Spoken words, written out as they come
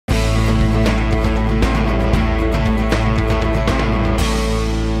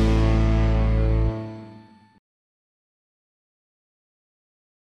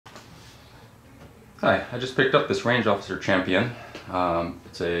Hi, I just picked up this Range Officer Champion.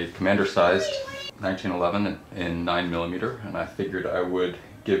 It's a commander-sized 1911 in 9mm, and I figured I would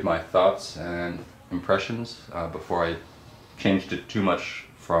give my thoughts and impressions before I changed it too much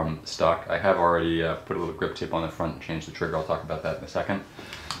from stock. I have already put a little grip tape on the front and changed the trigger. I'll talk about that in a second.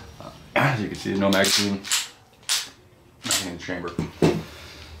 As you can see, no magazine, nothing in the chamber.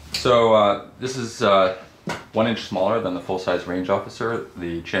 So this is 1 inch smaller than the full-size Range Officer.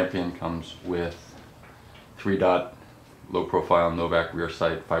 The Champion comes with 3-dot low-profile Novak rear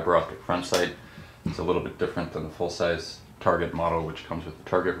sight, fiber optic front sight. It's a little bit different than the full-size Target model, which comes with the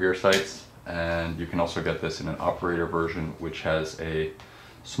Target rear sights. And you can also get this in an operator version, which has a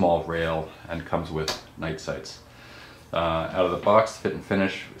small rail and comes with night sights. Out of the box, fit and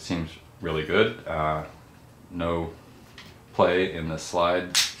finish seems really good. No play in the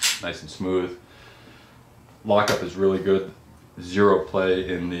slide, nice and smooth. Lockup is really good. Zero play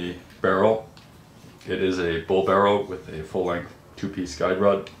in the barrel. It is a bull barrel with a full-length 2-piece guide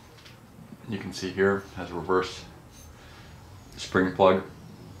rod. You can see here it has a reverse spring plug.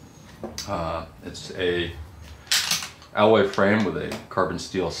 It's a alloy frame with a carbon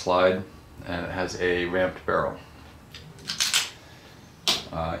steel slide, and it has a ramped barrel.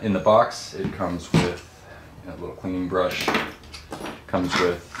 In the box, it comes with a little cleaning brush. Comes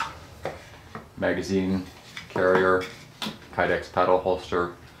with magazine carrier, Kydex paddle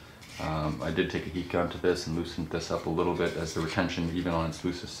holster. I did take a heat gun to this and loosened this up a little bit, as the retention, even on its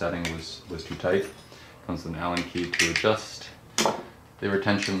loosest setting, was too tight. Comes with an Allen key to adjust the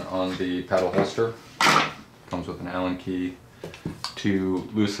retention on the paddle holster. Comes with an Allen key to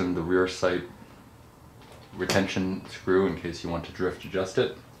loosen the rear sight retention screw in case you want to drift adjust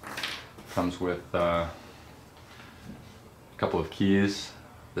it. Comes with a couple of keys.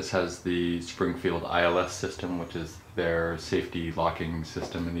 This has the Springfield ILS system, which is their safety locking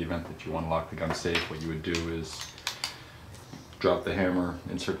system. In the event that you want to lock the gun safe, what you would do is drop the hammer,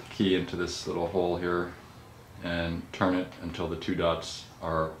 insert the key into this little hole here, and turn it until the 2 dots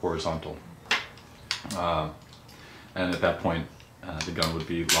are horizontal. And at that point, the gun would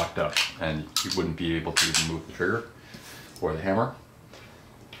be locked up, and you wouldn't be able to even move the trigger or the hammer.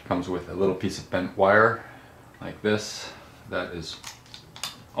 Comes with a little piece of bent wire like this. That is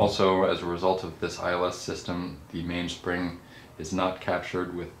also, as a result of this ILS system, the mainspring is not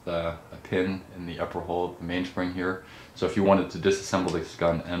captured with a pin in the upper hole of the mainspring here. So if you wanted to disassemble this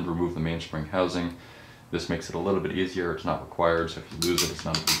gun and remove the mainspring housing, this makes it a little bit easier. It's not required, so if you lose it, it's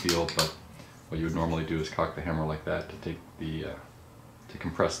not a big deal. But what you would normally do is cock the hammer like that to take the to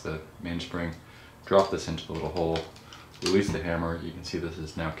compress the mainspring. Drop this into the little hole, release the hammer. You can see this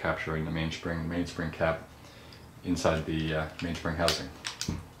is now capturing the mainspring cap inside the mainspring housing.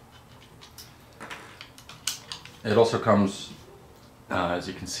 It also comes, as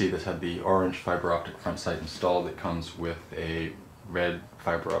you can see, this had the orange fiber optic front sight installed. It comes with a red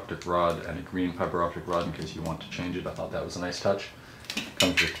fiber optic rod and a green fiber optic rod in case you want to change it. I thought that was a nice touch.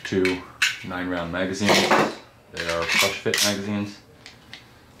 Comes with 2 9-round magazines. They are flush fit magazines.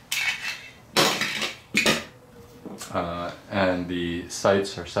 And the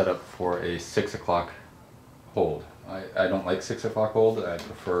sights are set up for a 6 o'clock hold. I don't like 6 o'clock hold. I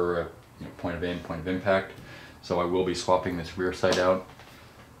prefer point of aim, point of impact. So I will be swapping this rear sight out.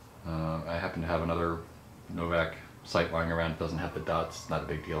 I happen to have another Novak sight lying around. It doesn't have the dots. It's not a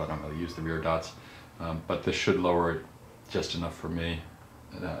big deal. I don't really use the rear dots. But this should lower it just enough for me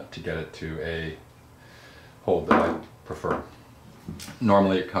to get it to a hold that I prefer.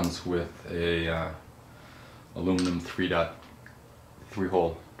 Normally it comes with a aluminum 3-dot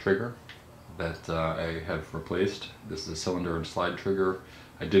 3-hole trigger that I have replaced. This is a cylinder and slide trigger.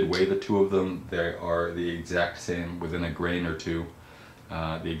 I did weigh the 2 of them. They are the exact same, within a grain or 2,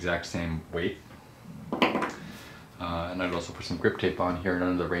 the exact same weight. And I'd also put some grip tape on here.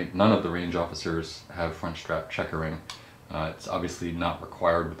 None of the Range Officers have front strap checkering. It's obviously not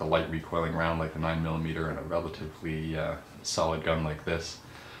required with a light recoiling round like the 9mm and a relatively solid gun like this.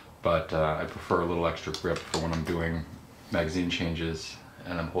 But I prefer a little extra grip for when I'm doing magazine changes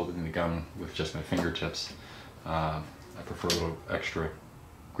and I'm holding the gun with just my fingertips. I prefer a little extra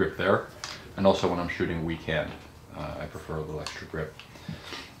grip there. And also when I'm shooting weak hand, I prefer a little extra grip.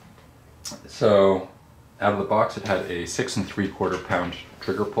 So out of the box it had a 6 3/4 pound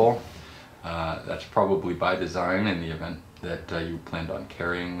trigger pull. That's probably by design in the event that you planned on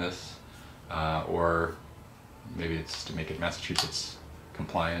carrying this, or maybe it's to make it Massachusetts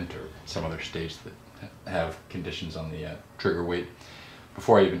compliant or some other states that have conditions on the trigger weight.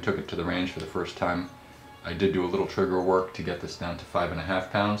 Before I even took it to the range for the first time, I did do a little trigger work to get this down to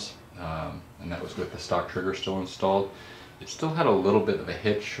 5.5 pounds, and that was with the stock trigger still installed. It still had a little bit of a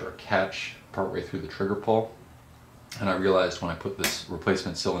hitch or catch partway through the trigger pull, and I realized when I put this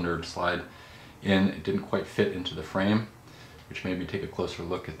replacement cylinder slide in, it didn't quite fit into the frame, which made me take a closer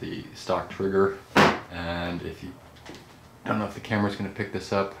look at the stock trigger. And if you, I don't know if the camera's going to pick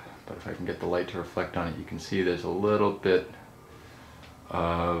this up, but if I can get the light to reflect on it, you can see there's a little bit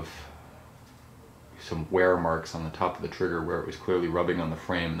of some wear marks on the top of the trigger where it was clearly rubbing on the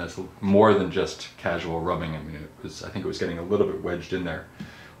frame. And that's more than just casual rubbing. I mean, I think it was getting a little bit wedged in there,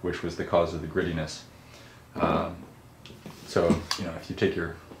 which was the cause of the grittiness. So, you know, if you take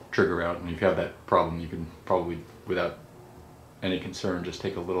your trigger out and if you have that problem, you can probably, without any concern, just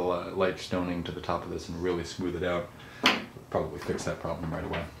take a little light stoning to the top of this and really smooth it out. Probably fix that problem right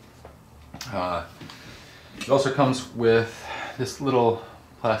away. It also comes with this little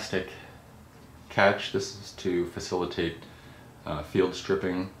plastic catch. This is to facilitate field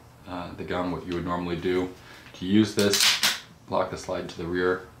stripping the gum, what you would normally do. To use this, lock the slide to the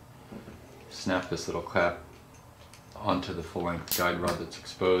rear, snap this little cap onto the full-length guide rod that's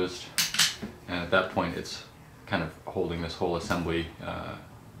exposed, and at that point it's kind of holding this whole assembly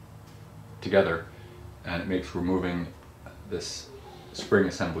together, and it makes removing this spring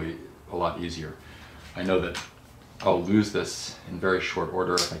assembly a lot easier. I know that I'll lose this in very short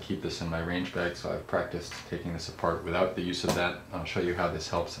order if I keep this in my range bag, so I've practiced taking this apart without the use of that. I'll show you how this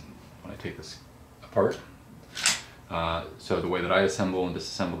helps when I take this apart. So the way that I assemble and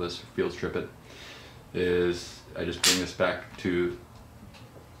disassemble this, field strip it, is I just bring this back to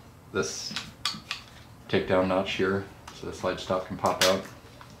this takedown notch here, so the slide stop can pop out.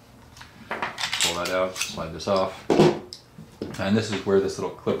 Pull that out, slide this off, and this is where this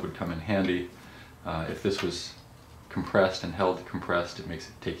little clip would come in handy. If this was compressed and held compressed, it makes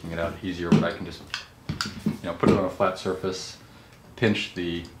taking it out easier, but I can just, you know, put it on a flat surface, pinch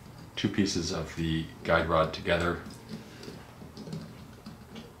the two pieces of the guide rod together,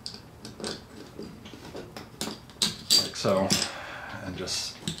 like so, and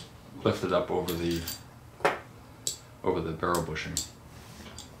just lift it up over the barrel bushing,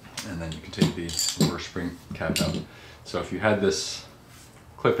 and then you can take the reverse spring cap out. So if you had this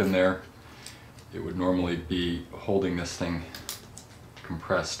clip in there, it would normally be holding this thing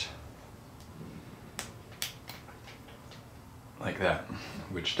compressed like that,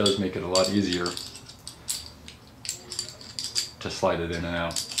 which does make it a lot easier to slide it in and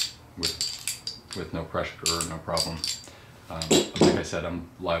out with no pressure or no problem. Like I said, I'm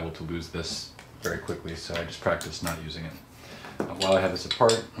liable to lose this very quickly, so I just practice not using it. While I have this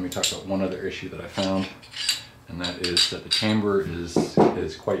apart, let me talk about one other issue that I found, and that is that the chamber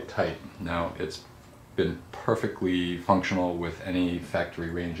is quite tight. Now, it's been perfectly functional with any factory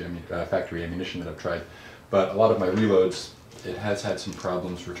ammunition that I've tried, but a lot of my reloads, it has had some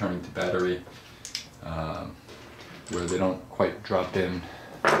problems returning to battery, where they don't quite drop in.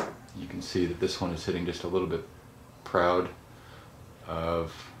 You can see that this one is sitting just a little bit proud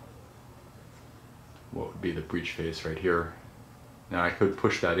of what would be the breech face right here. Now I could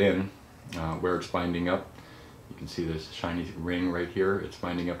push that in where it's binding up. You can see there's a shiny ring right here. It's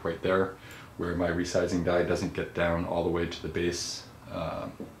binding up right there, where my resizing die doesn't get down all the way to the base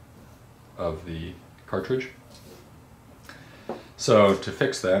of the cartridge. So to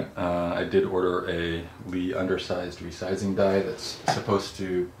fix that, I did order a Lee undersized resizing die that's supposed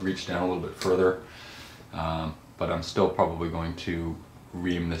to reach down a little bit further, but I'm still probably going to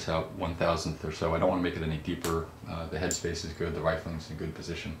ream this out 1/1000th or so. I don't want to make it any deeper. The headspace is good, the rifling's in good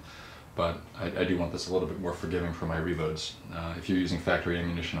position, but I do want this a little bit more forgiving for my reloads. If you're using factory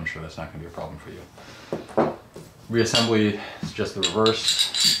ammunition, I'm sure that's not going to be a problem for you. Reassembly is just the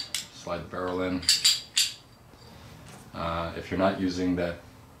reverse. Slide the barrel in. If you're not using that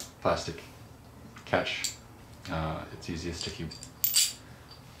plastic catch, it's easiest if you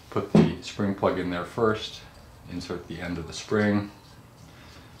put the spring plug in there first, insert the end of the spring,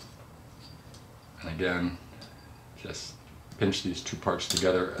 and again, just pinch these two parts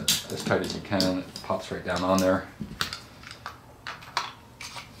together as tight as you can. It pops right down on there.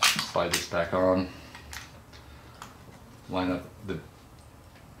 Slide this back on. Line up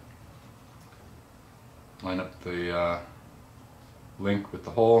the link with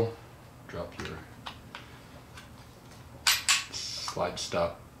the hole. Drop your slide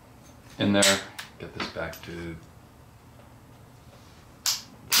stop in there. Get this back to the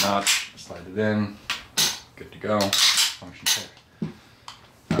notch. Slide it in. Good to go. Function check.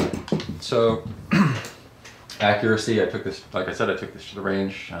 So accuracy, I took this, like I said, I took this to the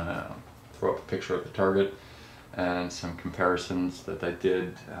range, throw up a picture of the target and some comparisons that I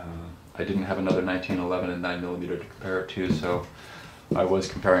did. I didn't have another 1911 and 9mm to compare it to, so I was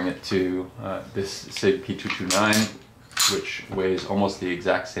comparing it to this SIG P229, which weighs almost the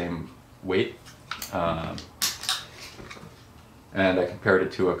exact same weight. And I compared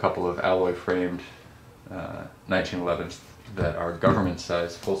it to a couple of alloy framed 1911s that are government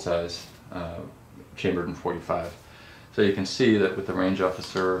size, full size, chambered in 45. So you can see that with the range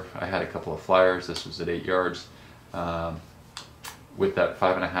officer, I had a couple of flyers. This was at 8 yards. With that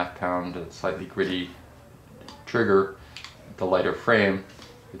 5.5 pound, slightly gritty trigger, the lighter frame,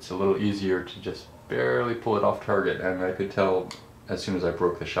 it's a little easier to just barely pull it off target. And I could tell as soon as I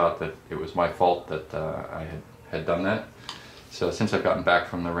broke the shot that it was my fault that I had done that. So since I've gotten back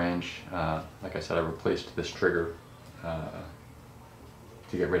from the range, like I said, I replaced this trigger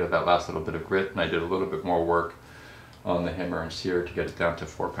to get rid of that last little bit of grit, and I did a little bit more work on the hammer and sear to get it down to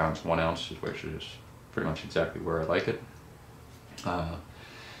 4 pounds 1 ounce, which is pretty much exactly where I like it.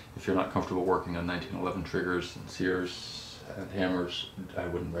 If you're not comfortable working on 1911 triggers and sears and hammers, I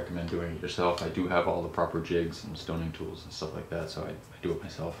wouldn't recommend doing it yourself. I do have all the proper jigs and stoning tools and stuff like that, so I do it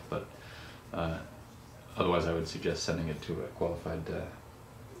myself, but otherwise I would suggest sending it to a qualified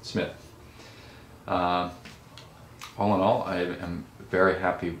smith. All in all, I am very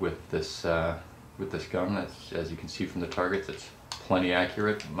happy with this gun. As you can see from the targets, it's plenty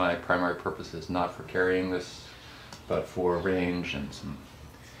accurate. My primary purpose is not for carrying this, but for range and some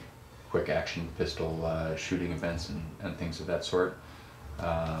quick action pistol shooting events and things of that sort.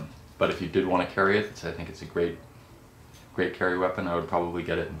 But if you did want to carry it, I think it's a great carry weapon. I would probably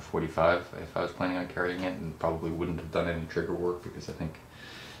get it in 45 if I was planning on carrying it, and probably wouldn't have done any trigger work, because I think,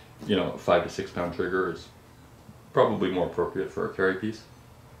 you know, a 5 to 6 pound trigger is probably more appropriate for a carry piece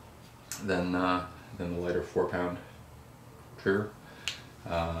than the lighter 4 pound trigger.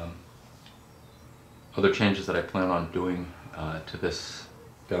 Other changes that I plan on doing to this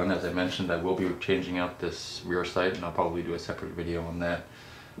gun, as I mentioned, I will be changing out this rear sight, and I'll probably do a separate video on that,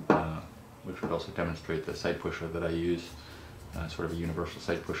 which would also demonstrate the sight pusher that I use, sort of a universal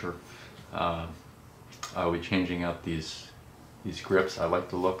sight pusher. I'll be changing out these grips. I like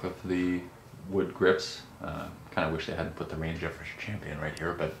the look of the wood grips. Kind of wish they hadn't put the range officer champion right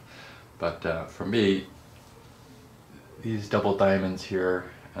here, but for me, these double diamonds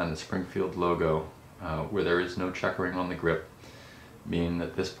here and the Springfield logo, where there is no checkering on the grip, mean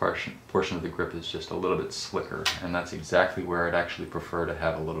that this portion of the grip is just a little bit slicker, and that's exactly where I'd actually prefer to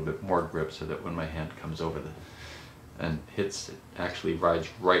have a little bit more grip, so that when my hand comes over and hits, it actually rides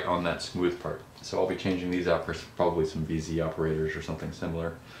right on that smooth part. So I'll be changing these out for probably some VZ operators or something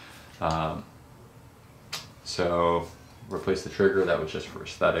similar. So replace the trigger, that was just for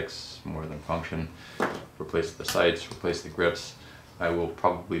aesthetics more than function. Replace the sights, replace the grips. I will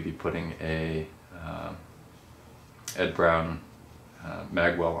probably be putting a Ed Brown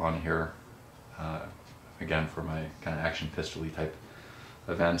magwell on here, again for my kind of action pistol-y type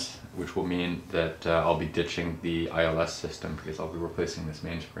events, which will mean that I'll be ditching the ILS system, because I'll be replacing this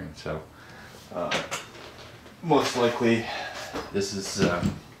mainspring. So most likely this is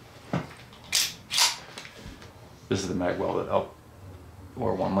the magwell that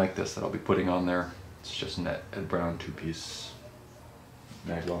or one like this that I'll be putting on there. It's just an Ed Brown 2-piece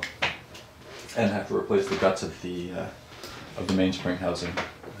magwell, and I have to replace the guts of the mainspring housing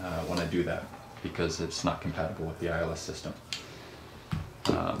when I do that, because it's not compatible with the ILS system.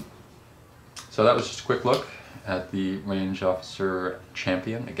 So that was just a quick look at the Range Officer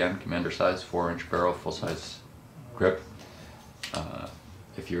Champion. Again, commander size, 4-inch barrel, full-size grip.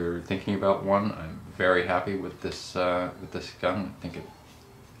 If you're thinking about one, I'm very happy with this gun. I think it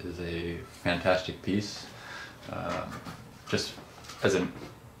is a fantastic piece. Just as a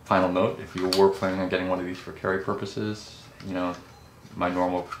final note, if you were planning on getting one of these for carry purposes, you know, my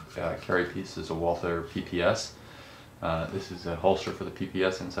normal carry piece is a Walther PPS. This is a holster for the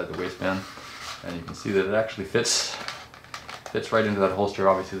PPS inside the waistband, and you can see that it actually fits right into that holster.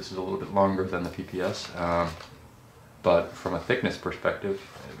 Obviously this is a little bit longer than the PPS, but from a thickness perspective,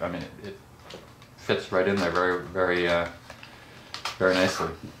 I mean, it fits right in there very nicely.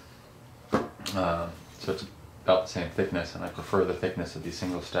 So it's about the same thickness, and I prefer the thickness of these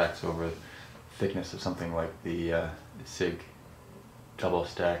single stacks over the thickness of something like the SIG double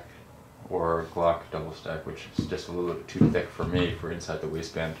stack or Glock double stack, which is just a little bit too thick for me for inside the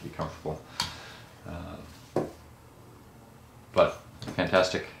waistband to be comfortable. But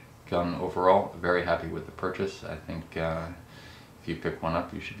fantastic gun overall. Very happy with the purchase. I think if you pick one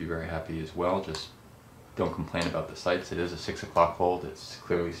up, you should be very happy as well. Just don't complain about the sights. It is a 6 o'clock hold. It's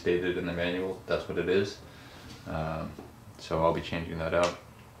clearly stated in the manual. That's what it is. So I'll be changing that out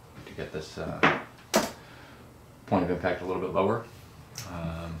to get this point of impact a little bit lower.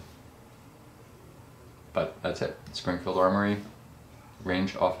 But that's it. Springfield Armory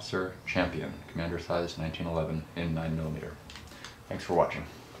Range Officer Champion, commander size 1911 in 9mm. Thanks for watching.